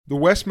The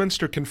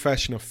Westminster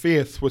Confession of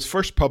Faith was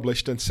first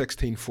published in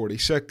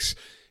 1646.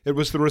 It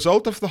was the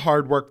result of the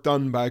hard work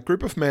done by a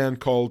group of men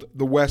called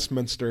the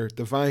Westminster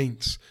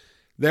Divines.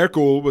 Their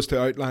goal was to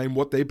outline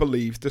what they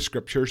believed the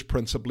Scriptures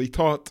principally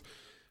taught,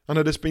 and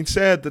it has been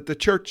said that the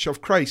Church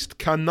of Christ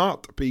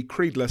cannot be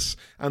creedless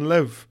and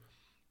live.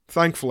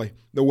 Thankfully,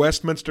 the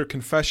Westminster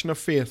Confession of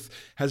Faith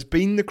has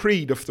been the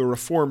creed of the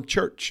Reformed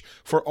Church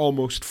for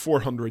almost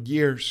 400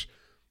 years.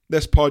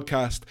 This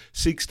podcast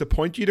seeks to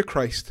point you to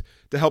Christ,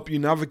 to help you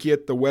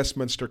navigate the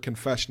Westminster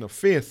Confession of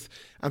Faith,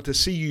 and to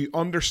see you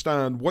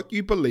understand what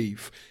you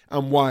believe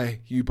and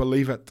why you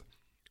believe it.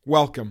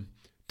 Welcome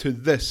to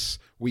This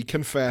We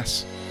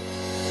Confess.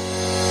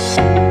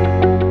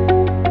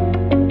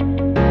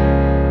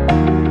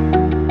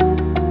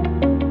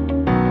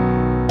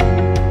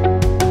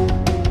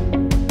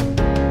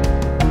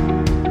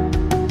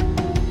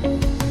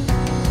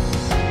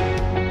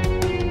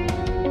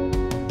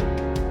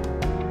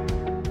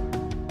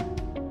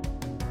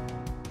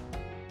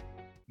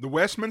 The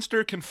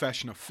Westminster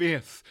Confession of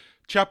Faith,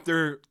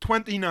 Chapter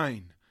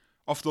 29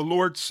 of the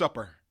Lord's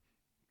Supper,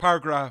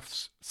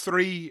 paragraphs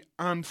 3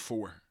 and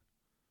 4.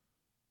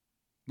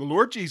 The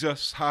Lord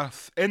Jesus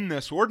hath in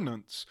this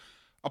ordinance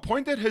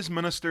appointed his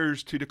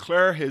ministers to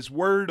declare his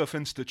word of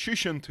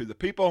institution to the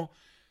people,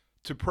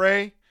 to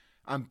pray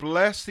and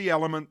bless the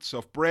elements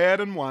of bread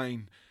and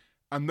wine,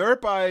 and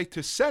thereby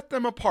to set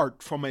them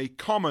apart from a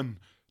common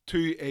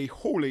to a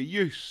holy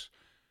use,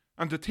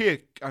 and to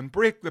take and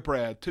break the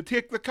bread, to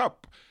take the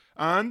cup,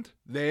 and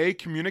they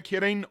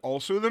communicating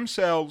also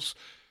themselves,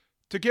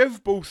 to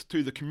give both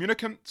to the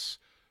communicants,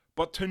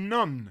 but to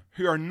none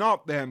who are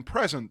not then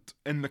present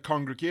in the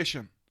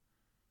congregation.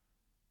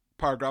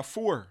 Paragraph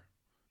 4.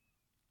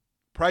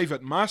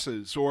 Private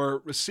masses,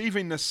 or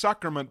receiving the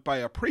sacrament by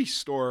a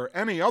priest or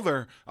any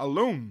other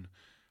alone,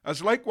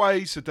 as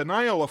likewise a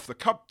denial of the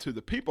cup to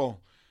the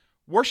people,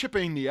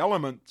 worshipping the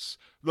elements,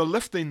 the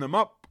lifting them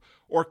up,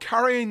 or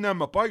carrying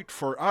them about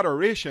for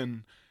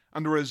adoration,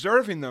 and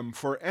reserving them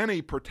for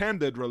any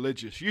pretended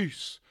religious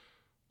use,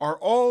 are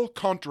all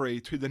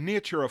contrary to the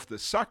nature of the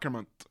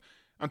sacrament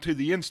and to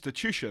the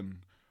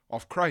institution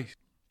of Christ.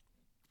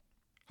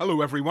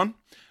 Hello everyone,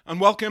 and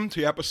welcome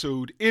to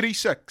episode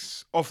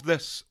 86 of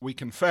This We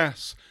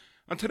Confess.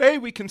 And today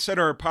we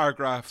consider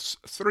paragraphs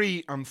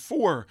 3 and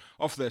 4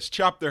 of this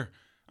chapter,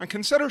 and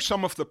consider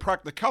some of the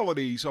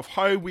practicalities of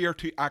how we are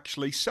to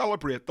actually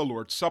celebrate the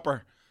Lord's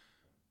Supper.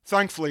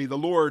 Thankfully, the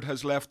Lord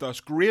has left us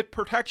great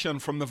protection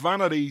from the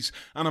vanities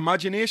and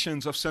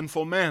imaginations of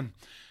sinful men.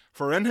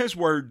 For in his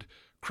word,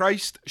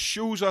 Christ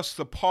shows us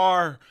the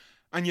power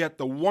and yet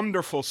the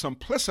wonderful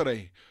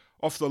simplicity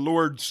of the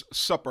Lord's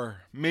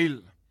Supper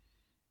meal.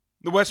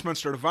 The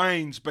Westminster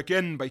Divines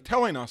begin by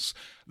telling us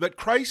that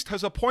Christ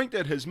has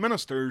appointed his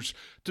ministers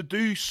to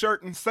do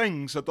certain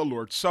things at the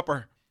Lord's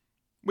Supper.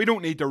 We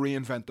don't need to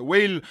reinvent the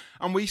wheel,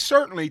 and we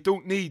certainly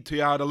don't need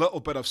to add a little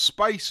bit of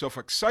spice of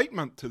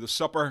excitement to the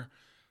supper.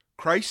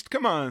 Christ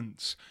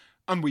commands,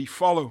 and we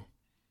follow.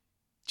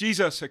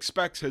 Jesus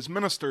expects his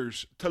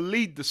ministers to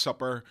lead the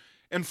supper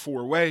in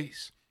 4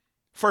 ways.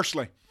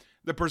 Firstly,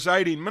 the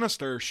presiding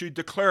minister should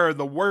declare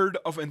the word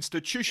of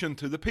institution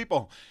to the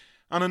people,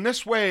 and in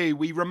this way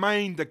we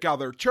remind the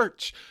gathered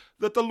church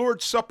that the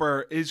Lord's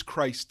Supper is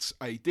Christ's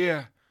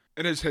idea.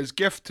 It is his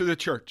gift to the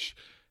church.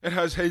 It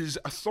has his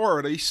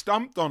authority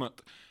stamped on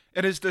it.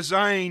 It is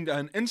designed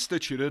and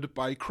instituted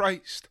by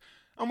Christ,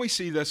 and we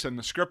see this in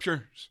the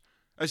Scriptures.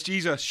 As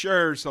Jesus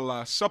shares the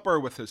Last Supper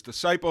with his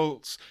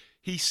disciples,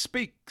 he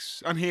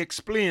speaks and he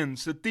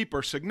explains the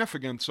deeper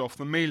significance of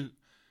the meal.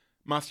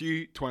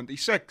 Matthew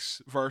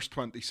 26, verse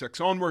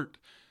 26 onward.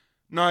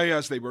 Now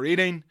as they were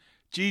eating,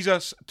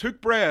 Jesus took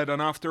bread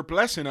and after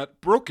blessing it,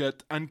 broke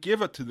it and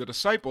gave it to the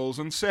disciples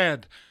and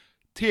said,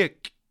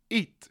 "Take,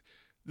 eat,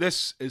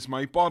 this is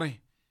my body."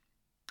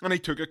 And he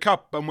took a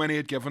cup, and when he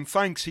had given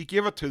thanks, he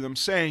gave it to them,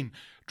 saying,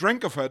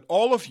 "Drink of it,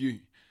 all of you.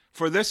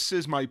 For this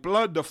is my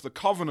blood of the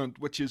covenant,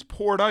 which is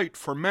poured out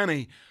for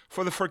many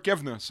for the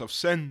forgiveness of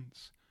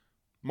sins."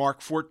 Mark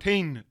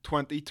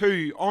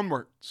 14:22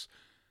 onwards.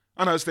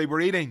 And as they were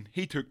eating,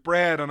 he took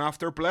bread, and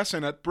after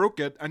blessing it, broke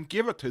it, and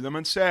gave it to them,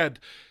 and said,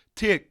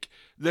 "Take,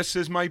 this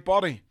is my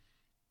body."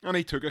 And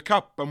he took a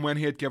cup, and when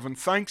he had given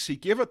thanks, he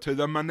gave it to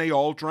them, and they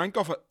all drank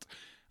of it.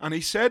 And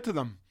he said to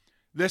them,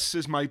 "This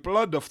is my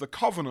blood of the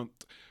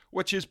covenant,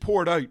 which is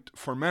poured out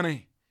for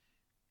many."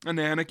 And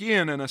then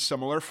again in a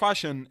similar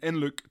fashion in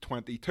Luke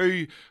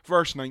 22,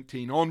 verse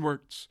 19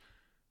 onwards.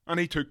 And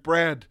he took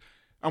bread,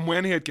 and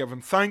when he had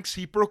given thanks,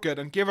 he broke it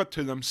and gave it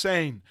to them,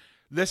 saying,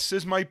 "This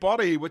is my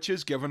body, which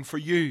is given for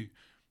you.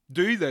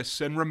 Do this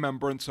in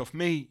remembrance of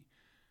me."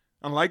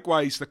 And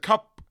likewise the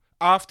cup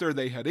after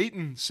they had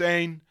eaten,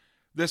 saying,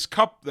 "This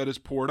cup that is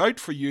poured out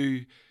for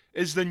you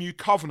is the new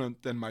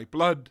covenant in my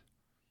blood."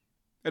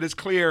 It is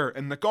clear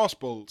in the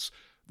Gospels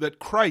that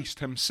Christ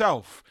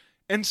himself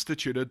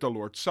instituted the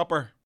Lord's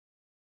Supper.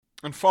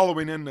 And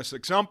following in this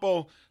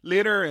example,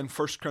 later in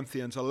 1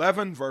 Corinthians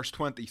 11, verse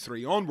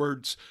 23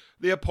 onwards,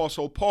 the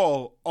Apostle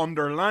Paul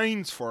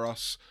underlines for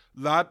us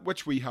that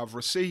which we have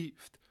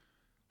received.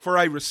 For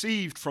I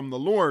received from the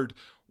Lord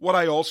what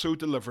I also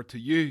delivered to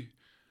you,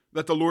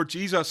 that the Lord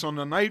Jesus on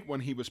the night when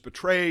he was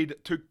betrayed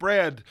took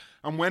bread,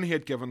 and when he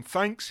had given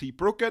thanks, he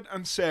broke it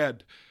and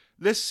said,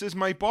 This is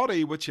my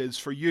body which is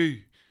for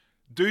you.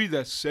 Do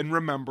this in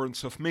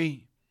remembrance of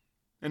me.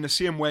 In the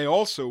same way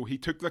also he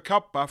took the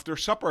cup after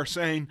supper,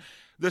 saying,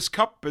 This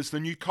cup is the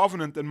new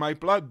covenant in my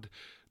blood.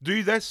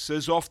 Do this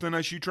as often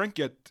as you drink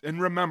it in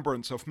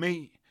remembrance of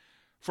me.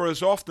 For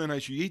as often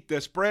as you eat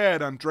this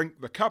bread and drink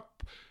the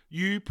cup,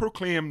 you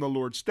proclaim the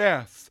Lord's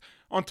death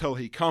until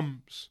he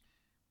comes.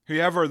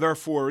 Whoever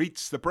therefore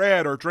eats the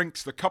bread or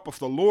drinks the cup of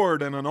the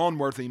Lord in an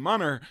unworthy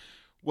manner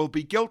will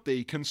be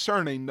guilty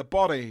concerning the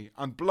body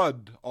and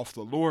blood of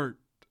the Lord.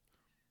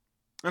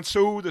 And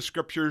so the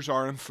Scriptures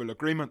are in full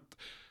agreement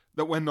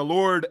that when the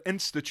Lord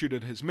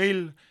instituted his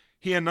meal,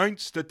 he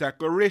announced a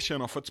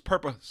declaration of its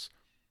purpose.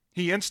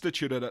 He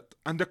instituted it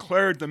and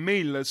declared the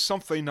meal as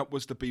something that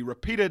was to be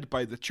repeated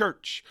by the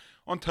church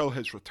until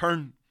his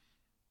return.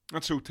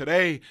 And so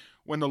today,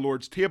 when the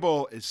Lord's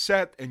table is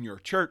set in your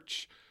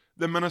church,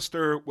 the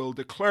minister will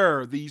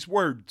declare these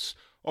words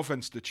of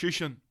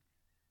institution.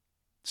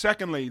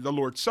 Secondly, the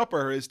Lord's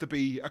Supper is to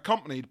be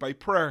accompanied by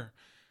prayer.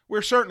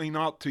 We're certainly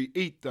not to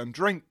eat and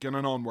drink in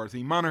an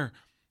unworthy manner.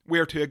 We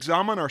are to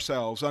examine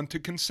ourselves and to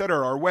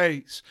consider our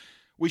ways.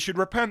 We should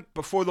repent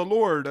before the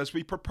Lord as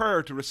we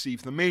prepare to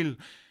receive the meal,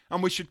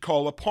 and we should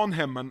call upon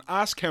him and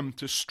ask him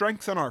to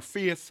strengthen our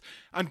faith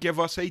and give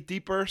us a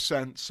deeper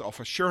sense of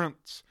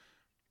assurance.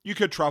 You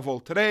could travel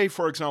today,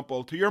 for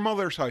example, to your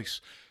mother's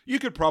house. You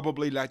could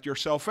probably let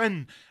yourself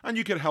in, and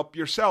you could help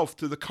yourself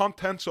to the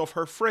contents of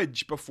her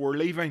fridge before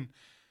leaving.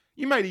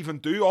 You might even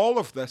do all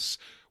of this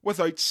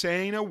without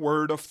saying a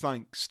word of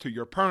thanks to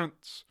your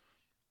parents.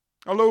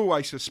 Although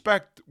I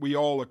suspect we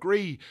all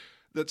agree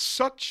that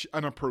such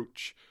an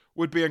approach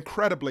would be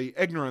incredibly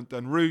ignorant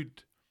and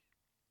rude.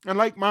 In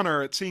like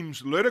manner, it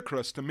seems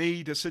ludicrous to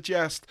me to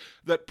suggest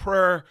that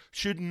prayer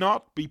should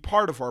not be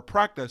part of our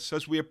practice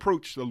as we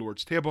approach the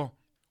Lord's table.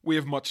 We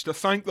have much to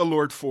thank the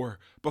Lord for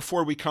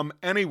before we come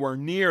anywhere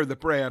near the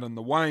bread and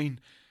the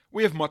wine.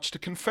 We have much to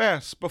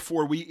confess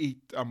before we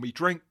eat and we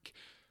drink.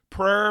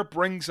 Prayer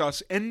brings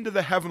us into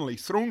the heavenly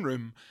throne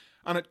room,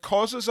 and it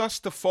causes us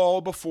to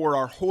fall before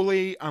our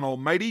holy and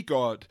almighty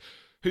God,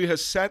 who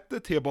has set the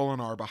table on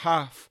our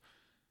behalf.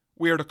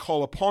 We are to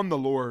call upon the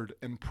Lord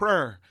in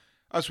prayer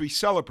as we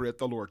celebrate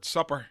the Lord's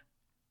Supper.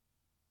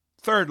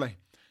 Thirdly,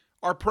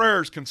 our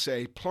prayers can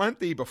say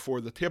plenty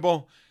before the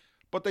table,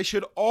 but they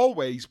should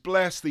always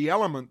bless the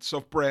elements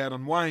of bread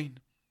and wine.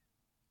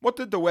 What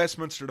did the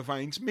Westminster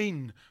Divines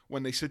mean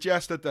when they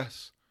suggested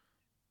this?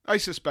 I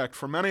suspect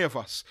for many of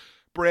us,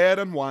 bread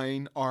and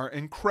wine are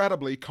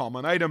incredibly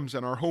common items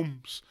in our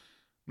homes.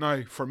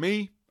 Now, for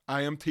me,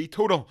 I am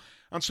teetotal,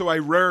 and so I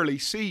rarely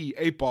see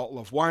a bottle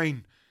of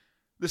wine.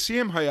 The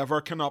same,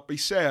 however, cannot be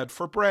said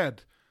for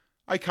bread.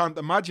 I can't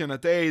imagine a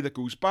day that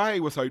goes by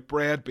without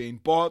bread being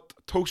bought,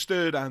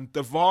 toasted, and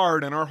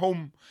devoured in our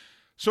home.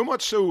 So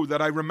much so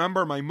that I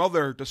remember my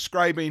mother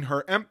describing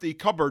her empty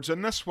cupboards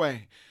in this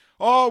way.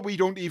 Oh, we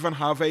don't even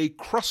have a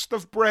crust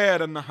of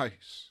bread in the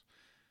house.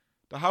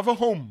 To have a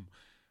home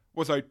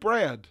without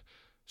bread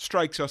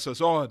strikes us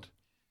as odd.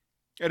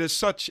 It is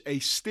such a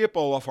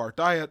staple of our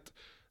diet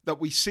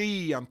that we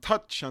see and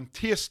touch and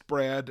taste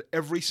bread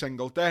every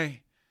single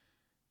day.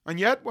 And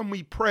yet when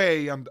we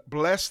pray and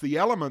bless the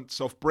elements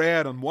of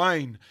bread and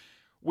wine,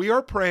 we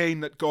are praying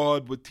that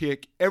God would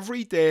take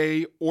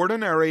everyday,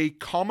 ordinary,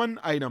 common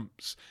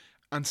items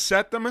and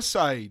set them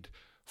aside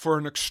for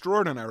an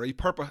extraordinary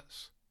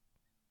purpose.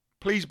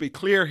 Please be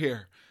clear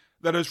here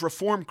that as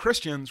Reformed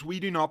Christians, we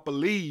do not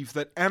believe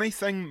that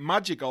anything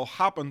magical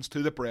happens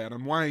to the bread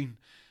and wine.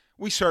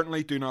 We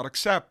certainly do not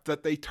accept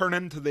that they turn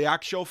into the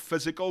actual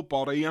physical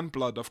body and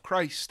blood of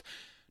Christ.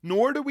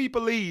 Nor do we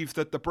believe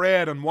that the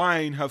bread and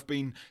wine have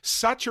been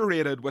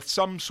saturated with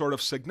some sort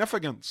of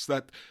significance,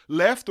 that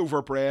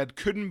leftover bread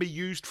couldn't be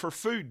used for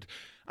food,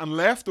 and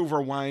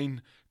leftover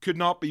wine could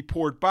not be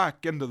poured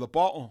back into the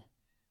bottle.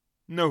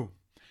 No,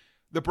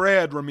 the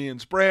bread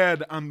remains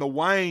bread, and the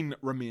wine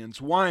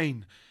remains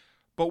wine.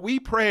 But we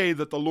pray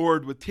that the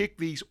Lord would take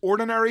these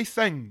ordinary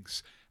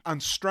things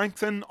and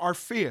strengthen our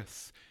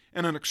faith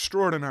in an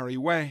extraordinary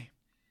way.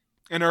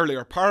 In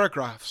earlier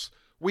paragraphs,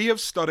 we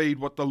have studied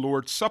what the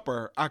Lord's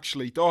Supper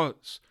actually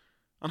does.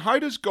 And how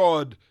does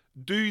God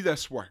do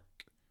this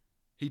work?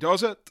 He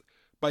does it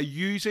by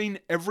using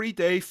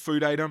everyday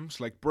food items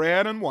like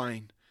bread and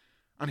wine,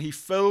 and he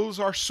fills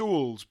our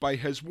souls by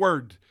his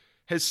word,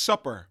 his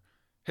supper,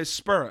 his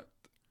spirit.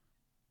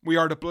 We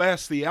are to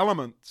bless the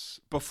elements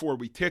before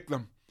we take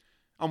them,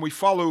 and we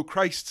follow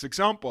Christ's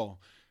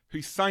example,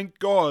 who thanked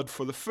God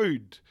for the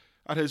food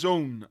at his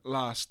own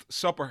Last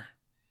Supper.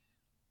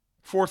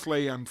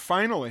 Fourthly and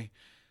finally,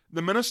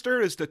 the minister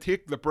is to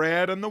take the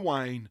bread and the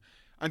wine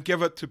and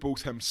give it to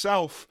both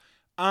himself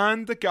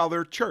and the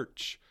gathered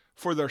church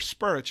for their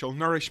spiritual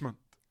nourishment.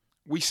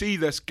 We see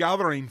this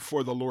gathering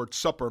for the Lord's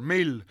Supper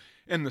meal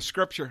in the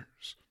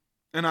Scriptures.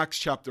 In Acts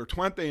chapter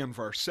 20 and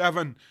verse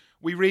 7,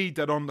 we read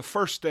that on the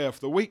first day of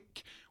the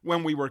week,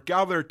 when we were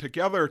gathered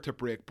together to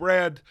break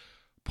bread,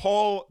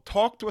 Paul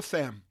talked with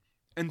them,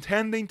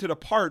 intending to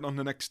depart on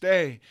the next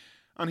day,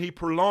 and he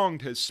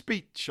prolonged his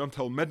speech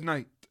until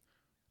midnight.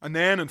 And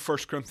then in 1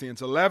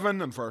 Corinthians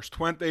 11 and verse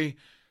 20,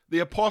 the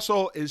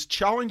apostle is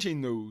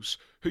challenging those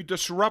who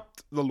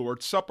disrupt the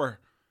Lord's Supper.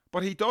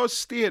 But he does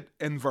state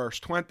in verse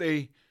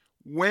 20,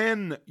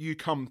 when you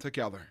come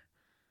together.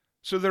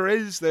 So there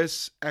is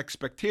this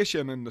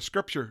expectation in the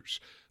scriptures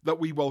that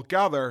we will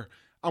gather,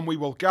 and we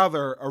will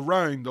gather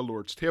around the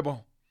Lord's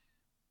table.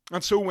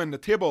 And so when the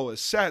table is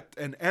set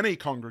in any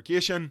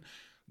congregation,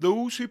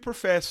 those who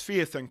profess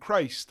faith in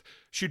Christ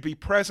should be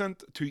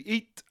present to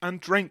eat and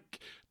drink,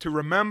 to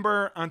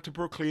remember and to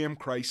proclaim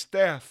Christ's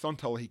death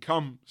until he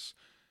comes.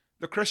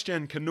 The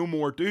Christian can no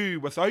more do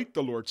without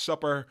the Lord's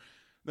Supper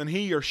than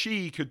he or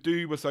she could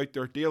do without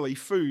their daily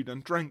food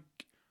and drink.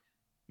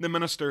 The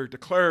minister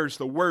declares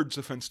the words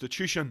of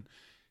institution.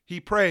 He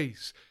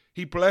prays.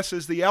 He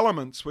blesses the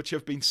elements which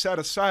have been set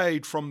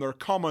aside from their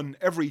common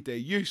everyday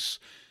use,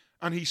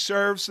 and he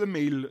serves the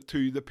meal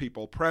to the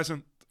people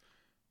present.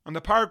 And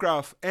the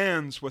paragraph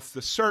ends with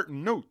the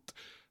certain note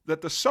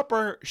that the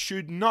supper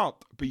should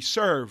not be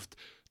served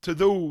to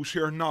those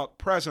who are not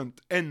present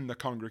in the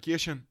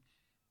congregation.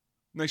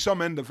 Now,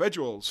 some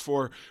individuals,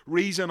 for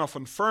reason of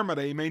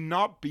infirmity, may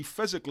not be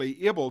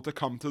physically able to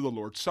come to the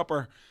Lord's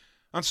Supper,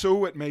 and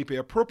so it may be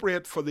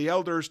appropriate for the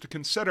elders to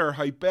consider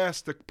how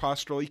best to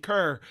pastorally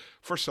care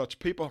for such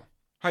people.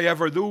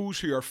 However, those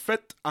who are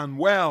fit and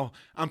well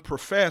and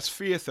profess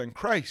faith in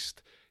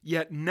Christ,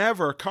 yet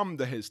never come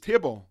to his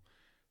table,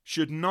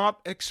 should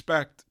not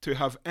expect to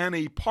have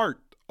any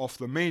part of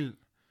the meal.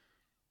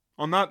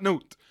 On that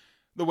note,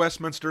 the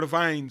Westminster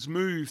Divines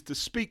moved to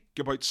speak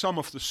about some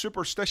of the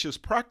superstitious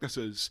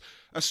practices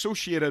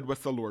associated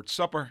with the Lord's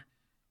Supper.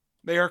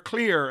 They are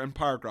clear in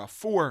paragraph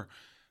 4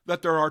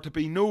 that there are to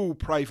be no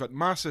private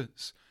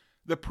masses.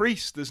 The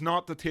priest is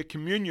not to take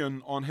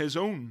communion on his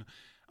own,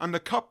 and the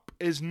cup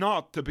is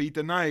not to be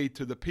denied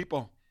to the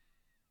people.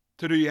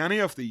 To do any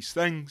of these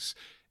things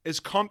is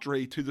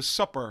contrary to the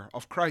supper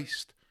of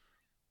Christ.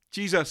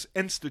 Jesus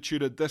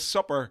instituted this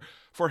supper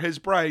for his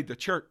bride, the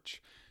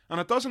church. And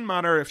it doesn't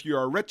matter if you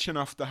are rich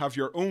enough to have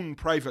your own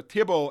private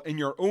table in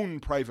your own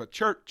private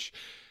church.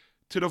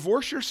 To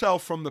divorce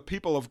yourself from the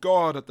people of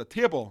God at the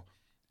table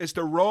is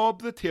to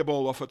rob the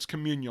table of its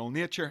communal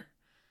nature.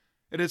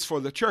 It is for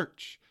the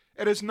church.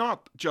 It is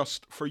not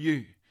just for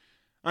you.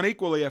 And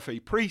equally, if a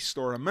priest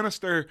or a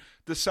minister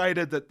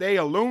decided that they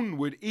alone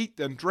would eat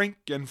and drink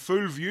in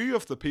full view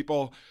of the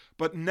people,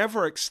 but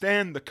never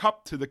extend the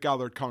cup to the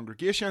gathered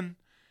congregation,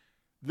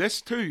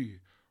 this too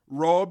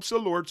robs the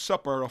Lord's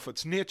Supper of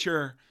its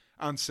nature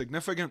and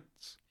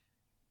significance.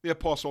 The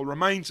apostle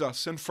reminds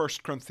us in 1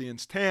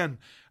 Corinthians 10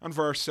 and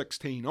verse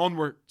 16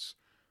 onwards,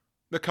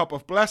 the cup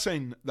of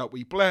blessing that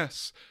we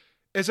bless,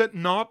 is it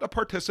not a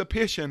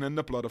participation in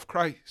the blood of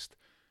Christ?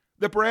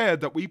 The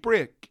bread that we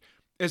break,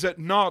 is it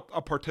not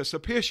a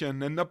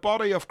participation in the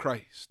body of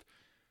Christ?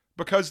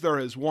 Because there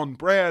is one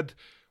bread,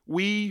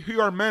 we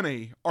who are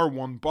many are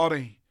one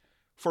body,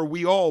 for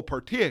we all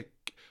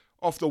partake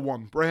of the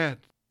one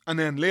bread. And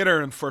then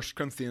later in 1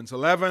 Corinthians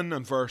 11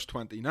 and verse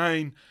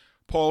 29,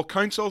 Paul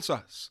counsels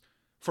us,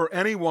 for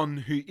anyone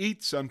who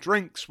eats and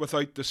drinks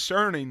without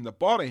discerning the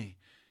body,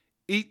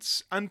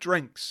 eats and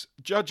drinks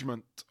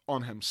judgment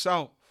on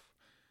himself.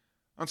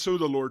 And so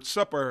the Lord's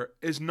Supper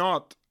is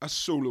not a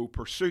solo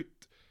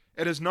pursuit.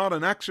 It is not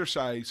an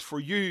exercise for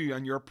you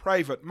and your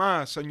private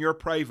mass and your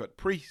private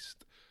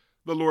priest.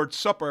 The Lord's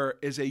Supper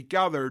is a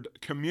gathered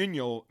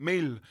communal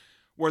meal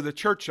where the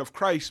Church of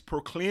Christ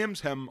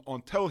proclaims him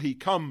until he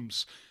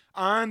comes,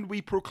 and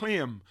we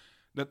proclaim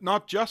that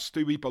not just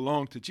do we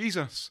belong to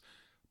Jesus,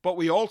 but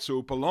we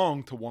also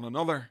belong to one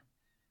another.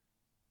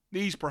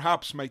 These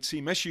perhaps might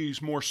seem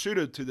issues more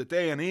suited to the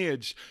day and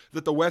age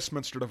that the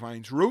Westminster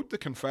Divines wrote the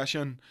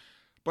confession,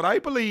 but I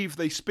believe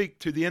they speak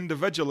to the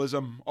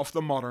individualism of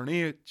the modern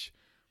age.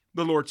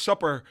 The Lord's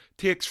Supper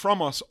takes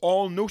from us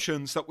all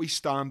notions that we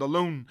stand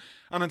alone,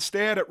 and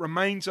instead it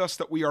reminds us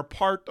that we are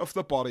part of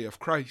the body of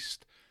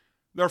Christ.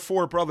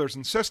 Therefore, brothers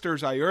and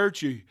sisters, I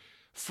urge you,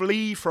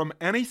 flee from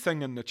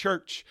anything in the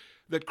church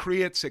that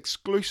creates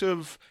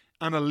exclusive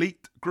and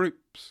elite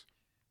groups.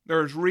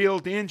 There is real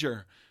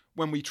danger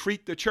when we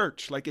treat the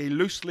church like a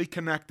loosely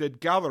connected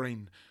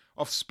gathering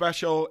of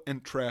special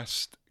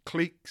interest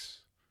cliques.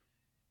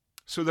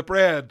 So the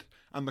bread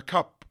and the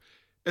cup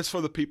is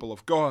for the people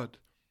of God,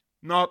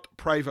 not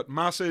private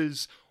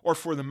masses or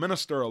for the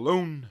minister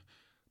alone,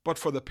 but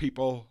for the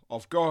people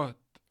of God.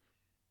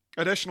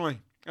 Additionally,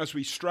 as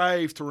we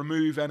strive to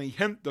remove any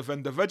hint of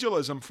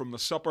individualism from the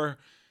supper,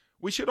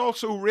 we should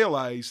also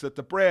realize that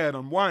the bread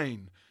and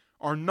wine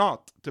are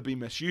not to be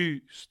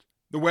misused.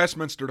 The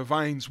Westminster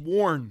Divines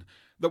warn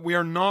that we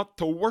are not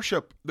to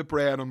worship the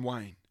bread and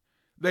wine.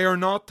 They are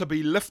not to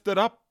be lifted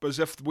up as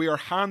if we are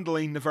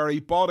handling the very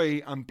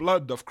body and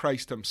blood of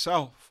Christ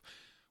himself.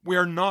 We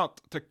are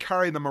not to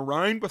carry them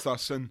around with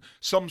us in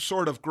some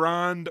sort of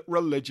grand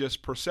religious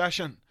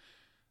procession.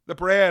 The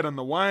bread and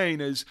the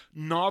wine is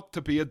not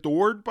to be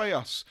adored by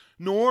us,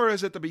 nor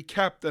is it to be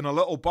kept in a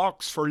little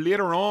box for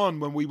later on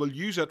when we will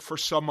use it for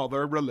some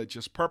other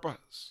religious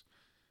purpose.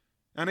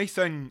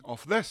 Anything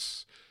of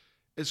this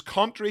is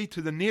contrary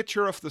to the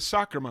nature of the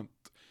sacrament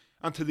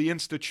and to the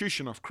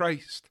institution of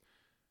Christ.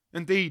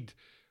 Indeed,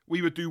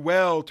 we would do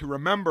well to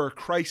remember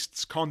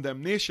Christ's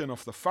condemnation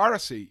of the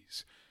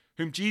Pharisees,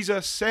 whom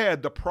Jesus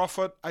said the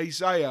prophet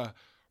Isaiah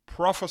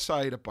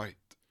prophesied about.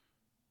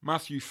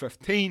 Matthew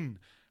 15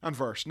 and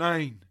verse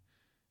 9.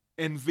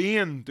 In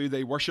vain do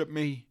they worship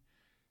me,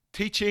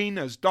 teaching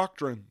as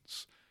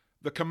doctrines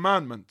the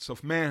commandments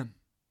of men.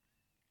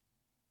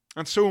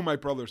 And so, my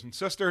brothers and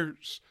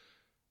sisters,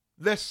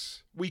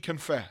 this we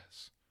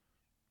confess.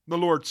 The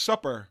Lord's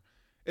Supper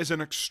is an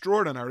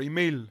extraordinary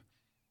meal.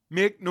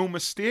 Make no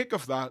mistake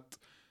of that.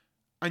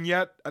 And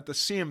yet, at the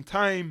same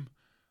time,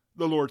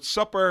 the Lord's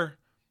Supper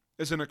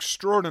is an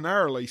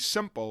extraordinarily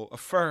simple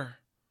affair.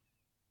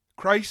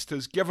 Christ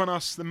has given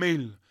us the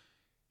meal.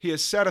 He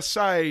has set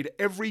aside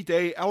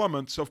everyday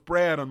elements of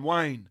bread and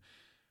wine,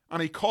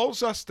 and He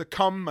calls us to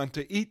come and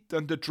to eat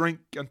and to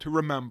drink and to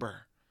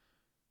remember.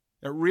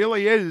 It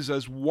really is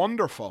as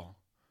wonderful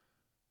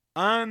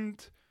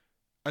and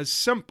as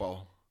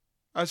simple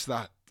as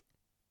that.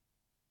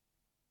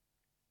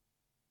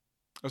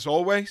 As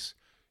always,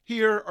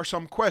 here are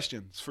some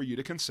questions for you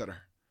to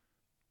consider.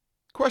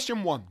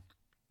 Question 1.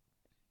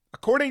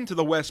 According to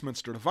the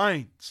Westminster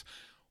Divines,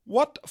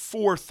 what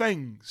 4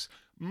 things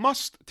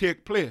must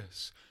take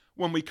place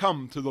when we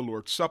come to the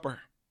Lord's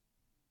Supper?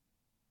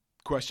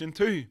 Question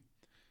 2.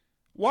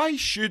 Why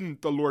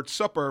shouldn't the Lord's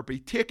Supper be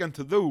taken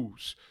to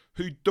those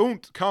who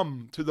don't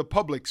come to the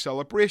public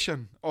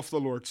celebration of the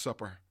Lord's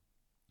Supper?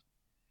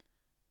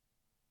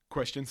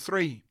 Question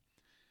 3.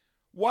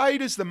 Why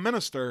does the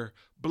minister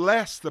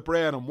bless the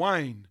bread and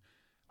wine,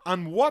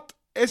 and what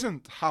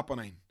isn't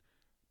happening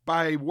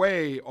by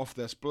way of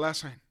this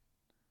blessing?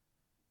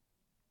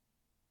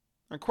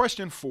 And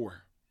question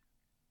 4.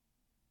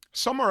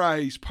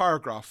 Summarize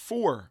paragraph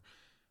 4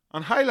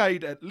 and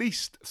highlight at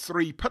least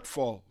 3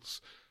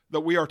 pitfalls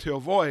that we are to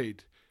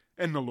avoid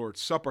in the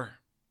Lord's Supper.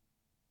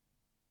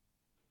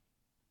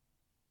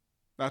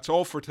 That's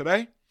all for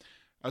today.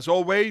 As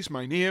always,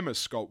 my name is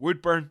Scott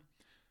Woodburn,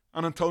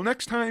 and until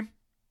next time,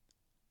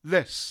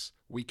 this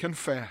we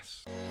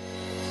confess.